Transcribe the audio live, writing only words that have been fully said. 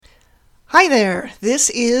Hi there, this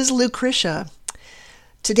is Lucretia.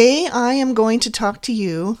 Today I am going to talk to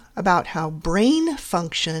you about how brain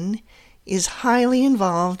function is highly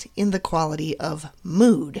involved in the quality of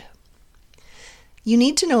mood. You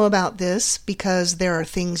need to know about this because there are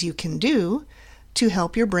things you can do to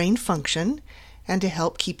help your brain function and to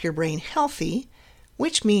help keep your brain healthy,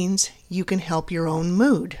 which means you can help your own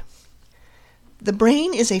mood. The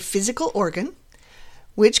brain is a physical organ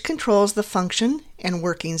which controls the function and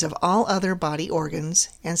workings of all other body organs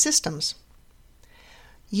and systems.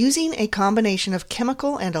 Using a combination of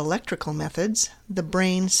chemical and electrical methods, the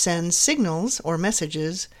brain sends signals or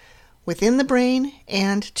messages within the brain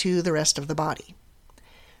and to the rest of the body.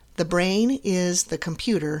 The brain is the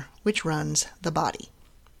computer which runs the body.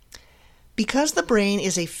 Because the brain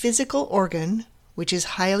is a physical organ which is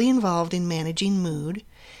highly involved in managing mood,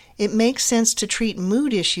 it makes sense to treat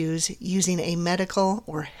mood issues using a medical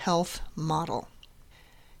or health model.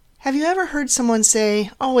 Have you ever heard someone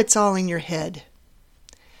say, "Oh, it's all in your head"?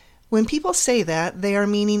 When people say that, they are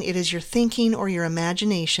meaning it is your thinking or your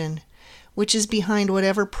imagination which is behind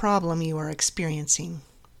whatever problem you are experiencing.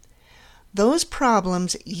 Those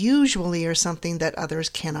problems usually are something that others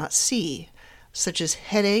cannot see, such as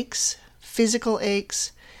headaches, physical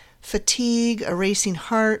aches, fatigue, a racing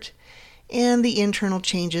heart, and the internal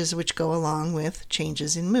changes which go along with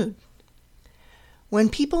changes in mood. When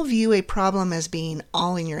people view a problem as being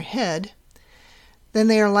all in your head, then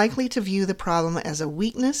they are likely to view the problem as a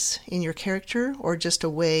weakness in your character or just a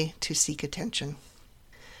way to seek attention.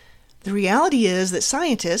 The reality is that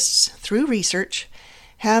scientists, through research,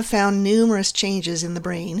 have found numerous changes in the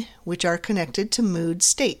brain which are connected to mood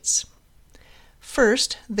states.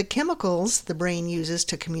 First, the chemicals the brain uses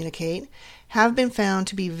to communicate have been found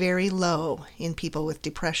to be very low in people with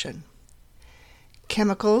depression.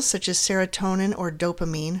 Chemicals such as serotonin or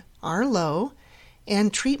dopamine are low,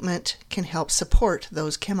 and treatment can help support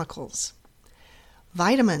those chemicals.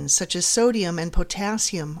 Vitamins such as sodium and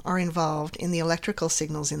potassium are involved in the electrical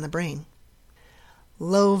signals in the brain.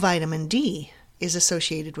 Low vitamin D is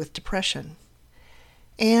associated with depression.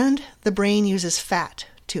 And the brain uses fat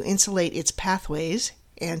to insulate its pathways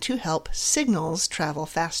and to help signals travel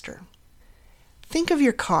faster. Think of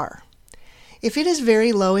your car. If it is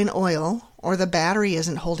very low in oil or the battery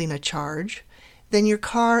isn't holding a charge, then your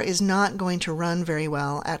car is not going to run very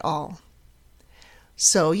well at all.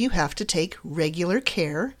 So you have to take regular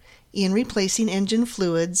care in replacing engine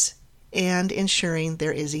fluids and ensuring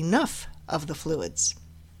there is enough of the fluids.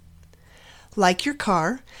 Like your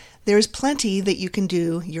car, there is plenty that you can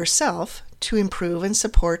do yourself to improve and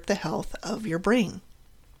support the health of your brain.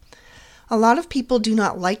 A lot of people do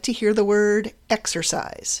not like to hear the word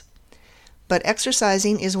exercise, but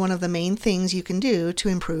exercising is one of the main things you can do to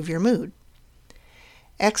improve your mood.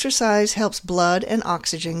 Exercise helps blood and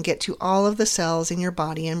oxygen get to all of the cells in your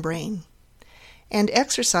body and brain. And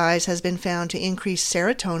exercise has been found to increase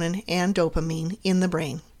serotonin and dopamine in the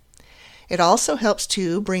brain. It also helps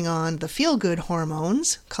to bring on the feel-good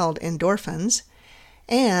hormones called endorphins,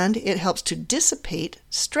 and it helps to dissipate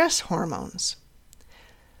stress hormones.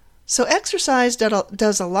 So exercise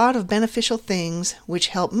does a lot of beneficial things which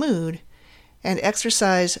help mood, and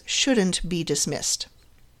exercise shouldn't be dismissed.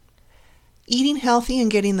 Eating healthy and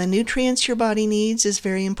getting the nutrients your body needs is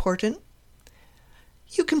very important.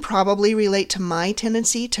 You can probably relate to my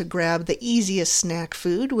tendency to grab the easiest snack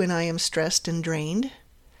food when I am stressed and drained.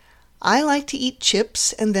 I like to eat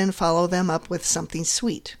chips and then follow them up with something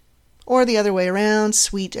sweet, or the other way around,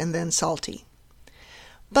 sweet and then salty.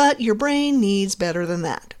 But your brain needs better than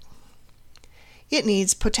that. It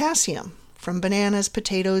needs potassium from bananas,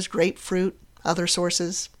 potatoes, grapefruit, other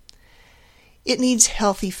sources. It needs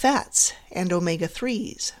healthy fats and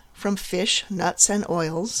omega-3s from fish, nuts, and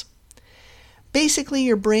oils. Basically,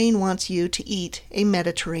 your brain wants you to eat a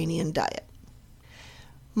Mediterranean diet.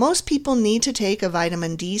 Most people need to take a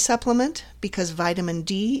vitamin D supplement because vitamin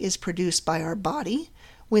D is produced by our body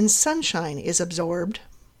when sunshine is absorbed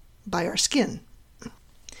by our skin.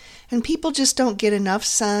 And people just don't get enough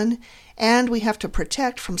sun, and we have to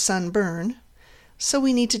protect from sunburn, so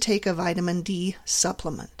we need to take a vitamin D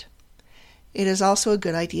supplement. It is also a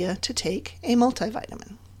good idea to take a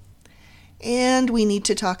multivitamin. And we need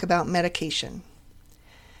to talk about medication.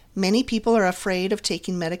 Many people are afraid of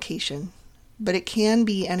taking medication, but it can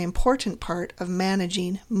be an important part of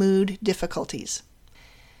managing mood difficulties.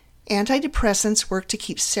 Antidepressants work to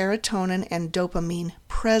keep serotonin and dopamine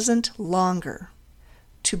present longer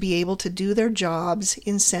to be able to do their jobs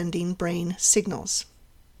in sending brain signals.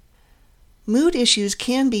 Mood issues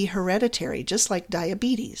can be hereditary, just like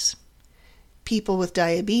diabetes. People with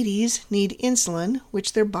diabetes need insulin,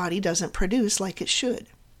 which their body doesn't produce like it should.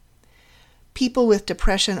 People with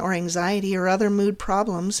depression or anxiety or other mood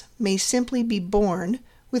problems may simply be born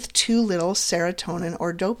with too little serotonin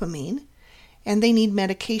or dopamine, and they need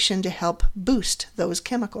medication to help boost those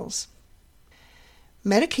chemicals.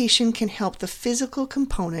 Medication can help the physical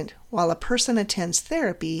component while a person attends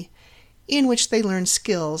therapy in which they learn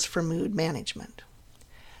skills for mood management.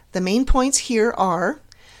 The main points here are: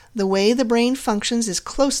 the way the brain functions is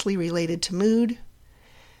closely related to mood.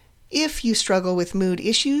 If you struggle with mood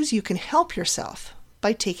issues, you can help yourself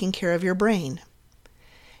by taking care of your brain.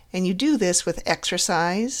 And you do this with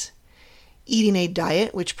exercise, eating a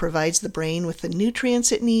diet which provides the brain with the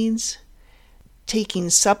nutrients it needs, taking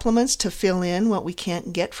supplements to fill in what we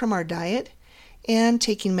can't get from our diet, and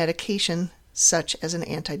taking medication such as an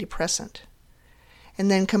antidepressant. And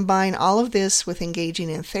then combine all of this with engaging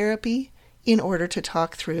in therapy in order to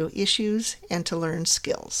talk through issues and to learn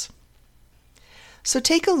skills. So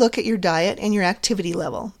take a look at your diet and your activity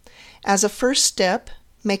level. As a first step,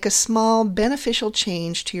 make a small beneficial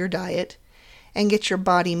change to your diet and get your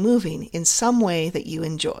body moving in some way that you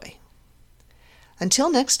enjoy.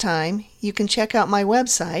 Until next time, you can check out my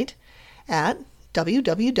website at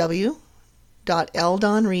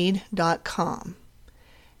www.eldonreed.com.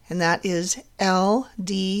 And that is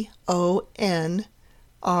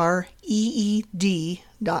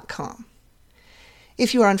LDONREED.com.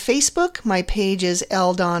 If you are on Facebook, my page is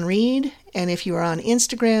Eldon Reed, and if you are on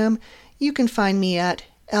Instagram, you can find me at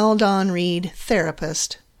Eldon Reed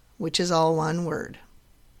Therapist, which is all one word.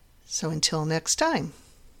 So until next time.